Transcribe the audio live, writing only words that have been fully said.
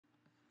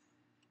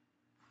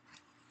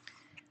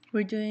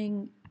We're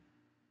doing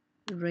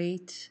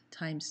rate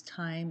times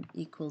time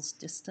equals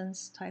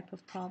distance type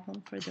of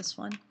problem for this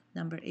one.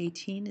 Number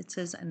 18, it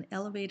says an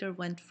elevator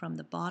went from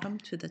the bottom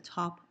to the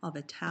top of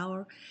a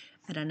tower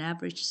at an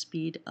average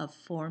speed of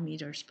 4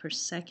 meters per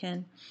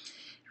second,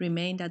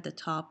 remained at the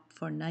top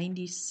for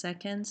 90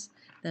 seconds,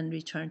 then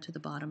returned to the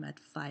bottom at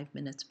 5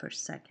 minutes per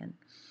second.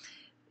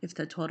 If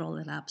the total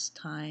elapsed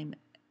time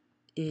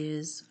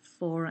is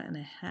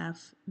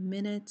 4.5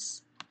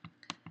 minutes,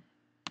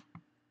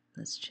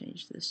 let's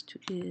change this to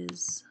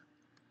is,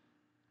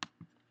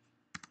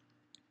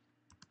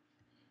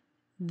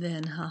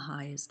 then how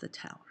high is the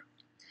tower?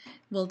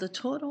 Well, the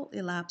total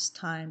elapsed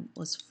time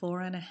was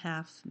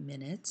 4.5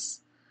 minutes.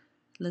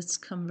 Let's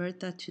convert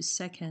that to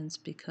seconds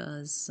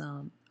because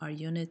our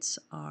units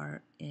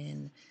are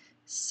in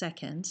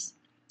seconds.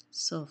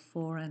 So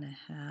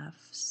 4.5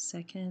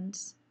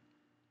 seconds,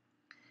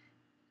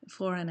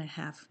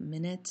 4.5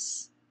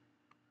 minutes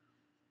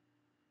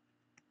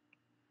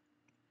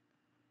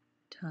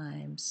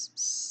times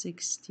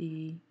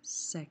 60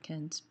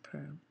 seconds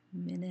per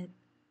minute.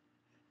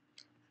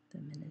 The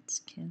minutes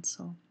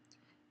cancel.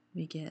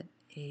 We get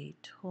a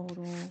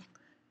total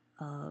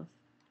of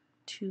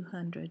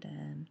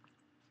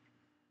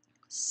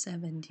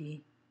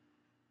 270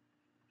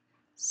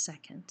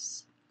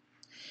 seconds.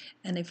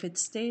 And if it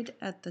stayed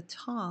at the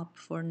top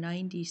for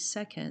 90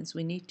 seconds,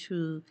 we need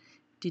to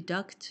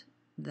deduct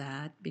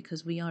that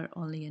because we are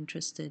only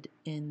interested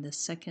in the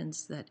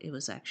seconds that it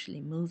was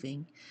actually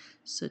moving.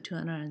 So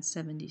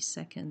 270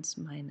 seconds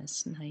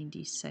minus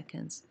 90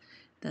 seconds,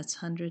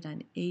 that's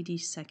 180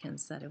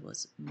 seconds that it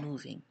was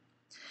moving,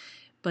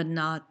 but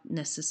not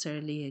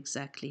necessarily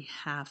exactly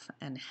half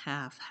and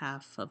half,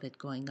 half of it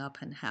going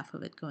up and half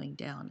of it going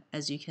down.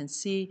 As you can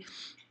see,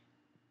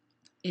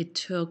 it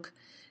took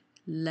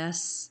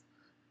less,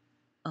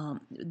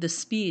 the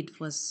speed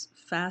was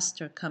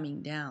faster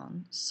coming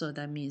down, so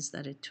that means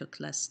that it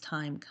took less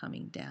time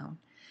coming down.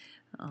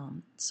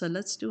 So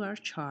let's do our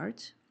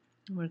chart.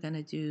 We're going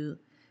to do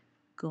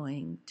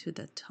going to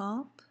the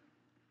top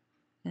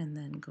and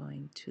then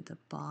going to the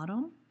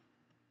bottom.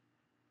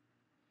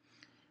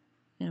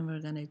 And we're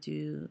going to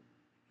do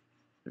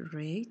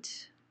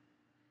rate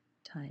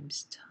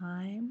times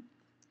time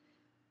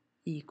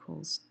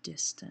equals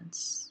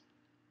distance.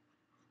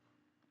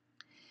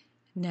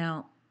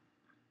 Now,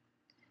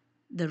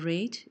 the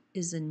rate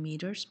is in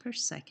meters per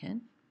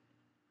second.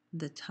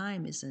 The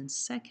time is in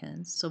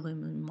seconds. So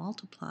when we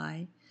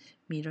multiply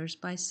meters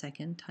by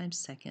second times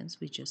seconds,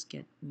 we just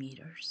get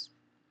meters.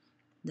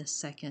 The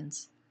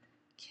seconds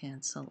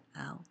cancel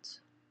out,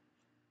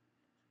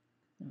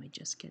 and we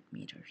just get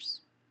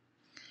meters.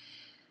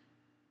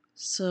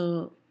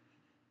 So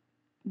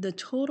the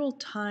total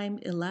time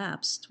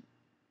elapsed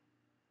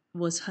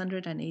was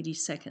 180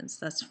 seconds.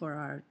 That's for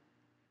our,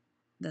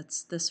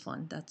 that's this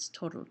one, that's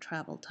total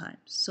travel time.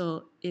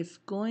 So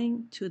if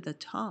going to the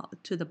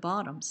top, to the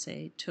bottom,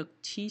 say,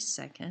 took t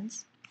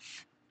seconds,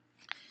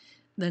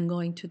 then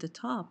going to the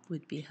top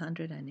would be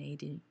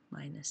 180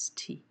 minus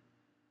t.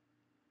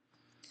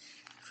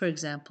 For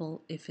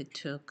example, if it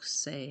took,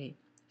 say,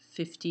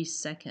 50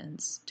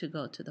 seconds to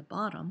go to the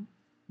bottom,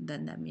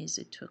 then that means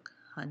it took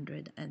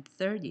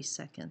 130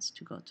 seconds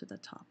to go to the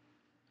top.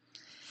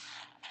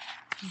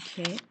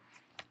 Okay,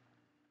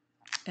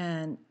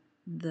 and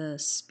the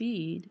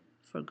speed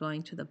for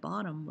going to the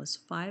bottom was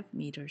 5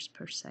 meters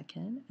per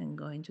second, and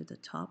going to the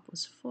top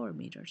was 4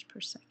 meters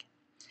per second.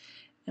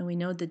 And we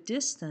know the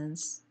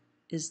distance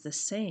is the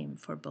same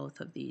for both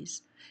of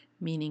these,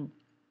 meaning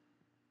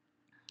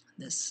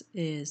this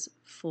is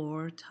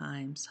 4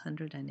 times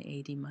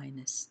 180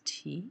 minus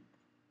t,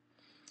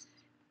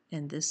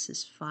 and this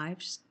is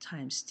 5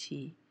 times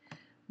t,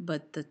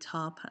 but the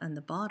top and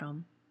the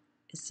bottom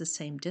is the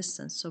same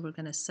distance, so we're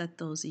going to set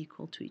those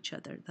equal to each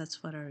other.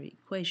 That's what our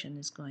equation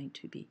is going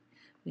to be.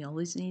 We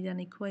always need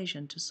an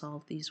equation to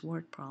solve these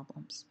word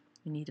problems.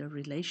 We need a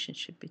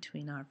relationship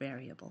between our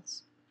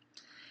variables.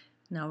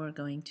 Now we're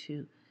going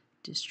to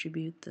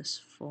distribute this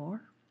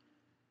 4.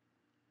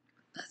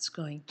 That's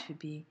going to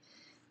be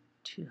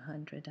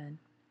 200 and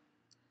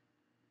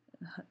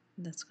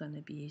that's going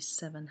to be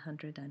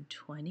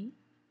 720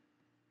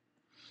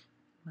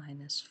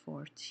 minus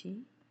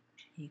 4t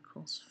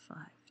equals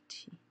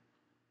 5t.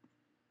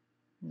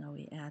 Now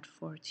we add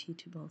 4t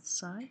to both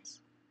sides.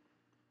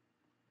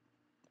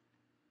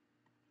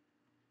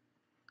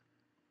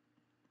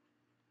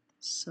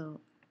 So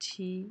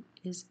t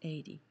is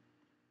 80.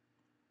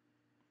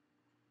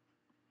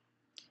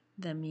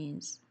 That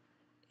means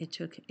it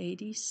took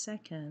 80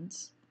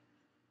 seconds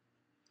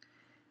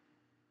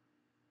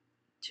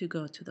to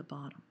go to the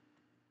bottom.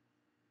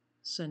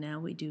 So now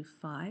we do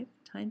 5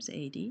 times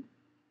 80.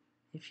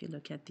 If you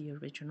look at the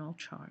original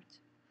chart,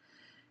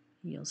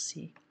 you'll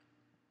see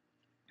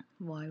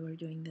why we're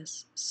doing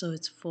this. So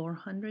it's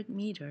 400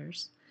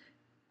 meters.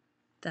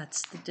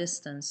 That's the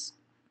distance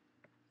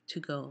to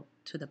go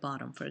to the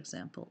bottom, for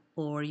example.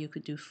 Or you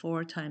could do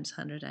 4 times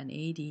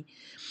 180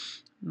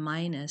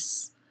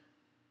 minus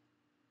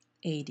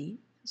 80.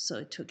 So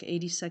it took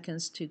 80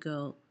 seconds to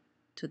go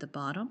to the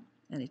bottom,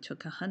 and it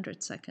took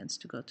 100 seconds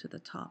to go to the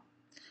top.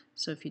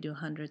 So if you do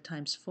 100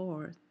 times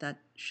 4, that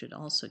should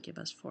also give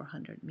us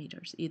 400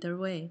 meters. Either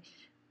way,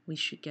 we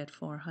should get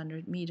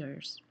 400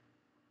 meters.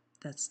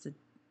 That's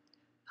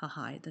how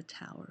high the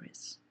tower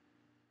is.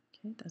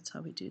 Okay, that's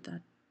how we do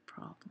that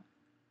problem.